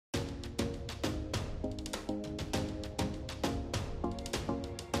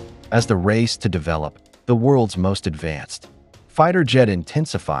as the race to develop the world's most advanced fighter jet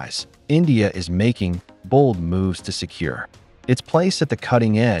intensifies, India is making bold moves to secure its place at the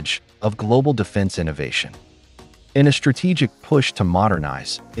cutting edge of global defense innovation. In a strategic push to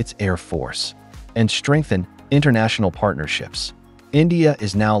modernize its air force and strengthen international partnerships, India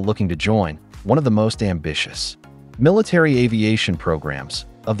is now looking to join one of the most ambitious military aviation programs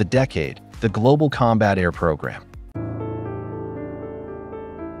of the decade, the Global Combat Air Program.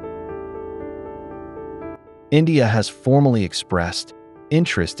 India has formally expressed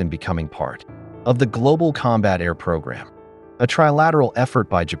interest in becoming part of the Global Combat Air Program, a trilateral effort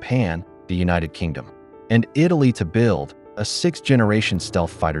by Japan, the United Kingdom, and Italy to build a 6th-generation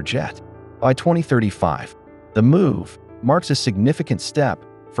stealth fighter jet. By 2035, the move marks a significant step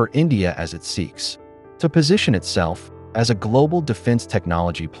for India as it seeks to position itself as a global defense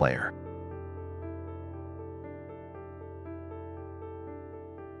technology player.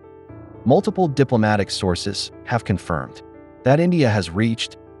 Multiple diplomatic sources have confirmed that India has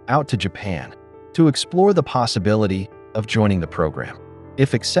reached out to Japan to explore the possibility of joining the program.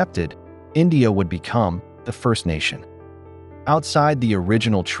 If accepted, India would become the first nation outside the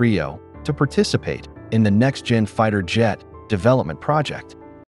original trio to participate in the next-gen fighter jet development project.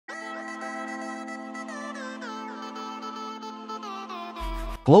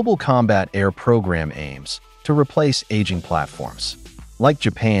 Global Combat Air Program aims to replace aging platforms like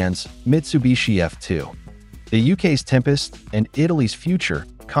Japan's Mitsubishi F2, the UK's Tempest, and Italy's future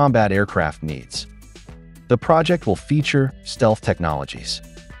combat aircraft needs. The project will feature stealth technologies,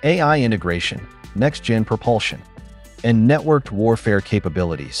 AI integration, next-gen propulsion, and networked warfare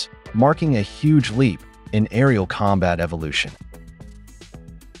capabilities, marking a huge leap in aerial combat evolution.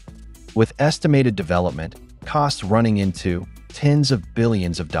 With estimated development costs running into tens of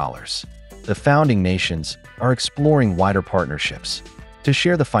billions of dollars, the founding nations are exploring wider partnerships to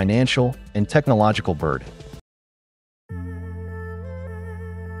share the financial and technological burden.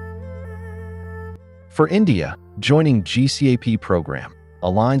 For India, joining GCAP program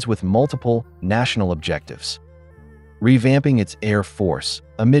aligns with multiple national objectives, revamping its air force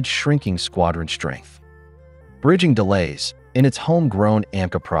amid shrinking squadron strength, bridging delays in its homegrown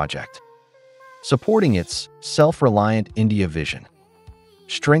AMCA project, supporting its self-reliant India vision,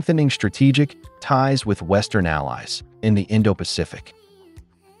 strengthening strategic ties with Western allies in the Indo-Pacific.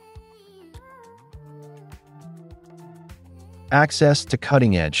 Access to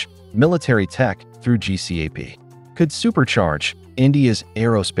cutting-edge military tech through GCAP could supercharge India's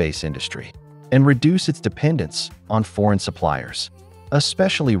aerospace industry and reduce its dependence on foreign suppliers,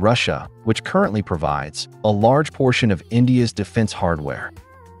 especially Russia, which currently provides a large portion of India's defense hardware.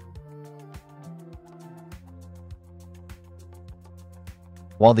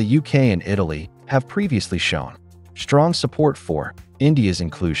 While the UK and Italy have previously shown strong support for India's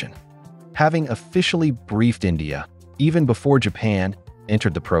inclusion, having officially briefed India even before Japan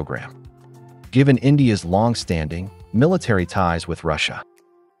entered the program, given India's long-standing military ties with Russia,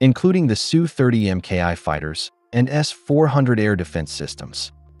 including the Su-30 Mki fighters and S-400 air defense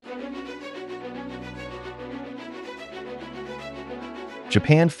systems.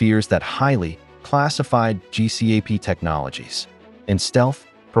 Japan fears that highly classified GCAP technologies in stealth,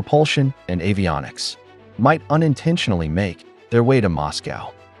 propulsion, and avionics might unintentionally make their way to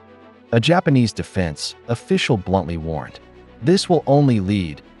Moscow. A Japanese defense official bluntly warned, "This will only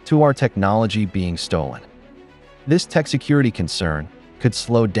lead to our technology being stolen." This tech security concern could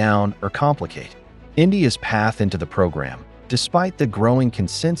slow down or complicate India's path into the program, despite the growing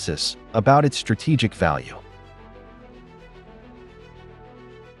consensus about its strategic value.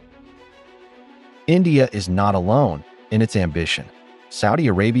 India is not alone in its ambition. Saudi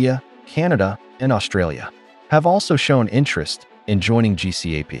Arabia, Canada, and Australia have also shown interest in joining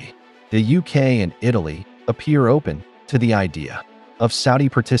GCAP. The UK and Italy appear open to the idea of Saudi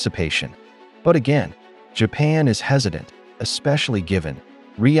participation. But again, Japan is hesitant, especially given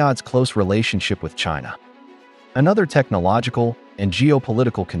Riyadh's close relationship with China, another technological and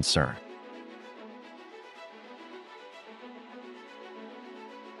geopolitical concern.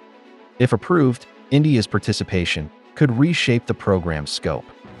 If approved, India's participation could reshape the program's scope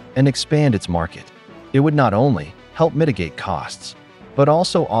and expand its market. It would not only help mitigate costs, but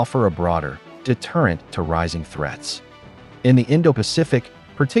also offer a broader deterrent to rising threats in the Indo-Pacific,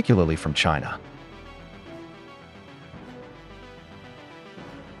 particularly from China.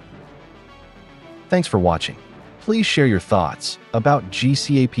 Thanks for watching. Please share your thoughts about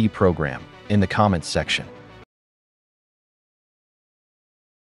GCAP program in the comments section.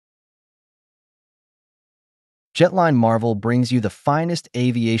 Jetline Marvel brings you the finest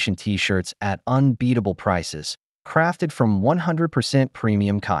aviation t-shirts at unbeatable prices, crafted from 100%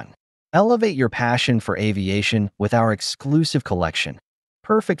 premium cotton. Elevate your passion for aviation with our exclusive collection,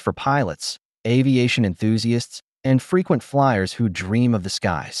 perfect for pilots, aviation enthusiasts, and frequent flyers who dream of the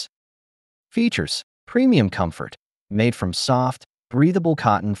skies. Features: premium comfort, made from soft, breathable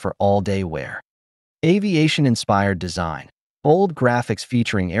cotton for all-day wear. Aviation-inspired design, bold graphics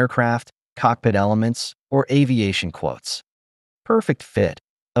featuring aircraft, cockpit elements, or aviation quotes. Perfect fit,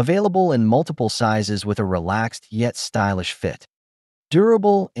 available in multiple sizes with a relaxed yet stylish fit.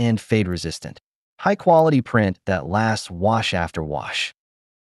 Durable and fade-resistant, high-quality print that lasts wash after wash.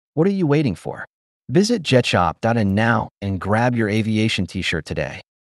 What are you waiting for? Visit jetshop.in now and grab your aviation t-shirt today.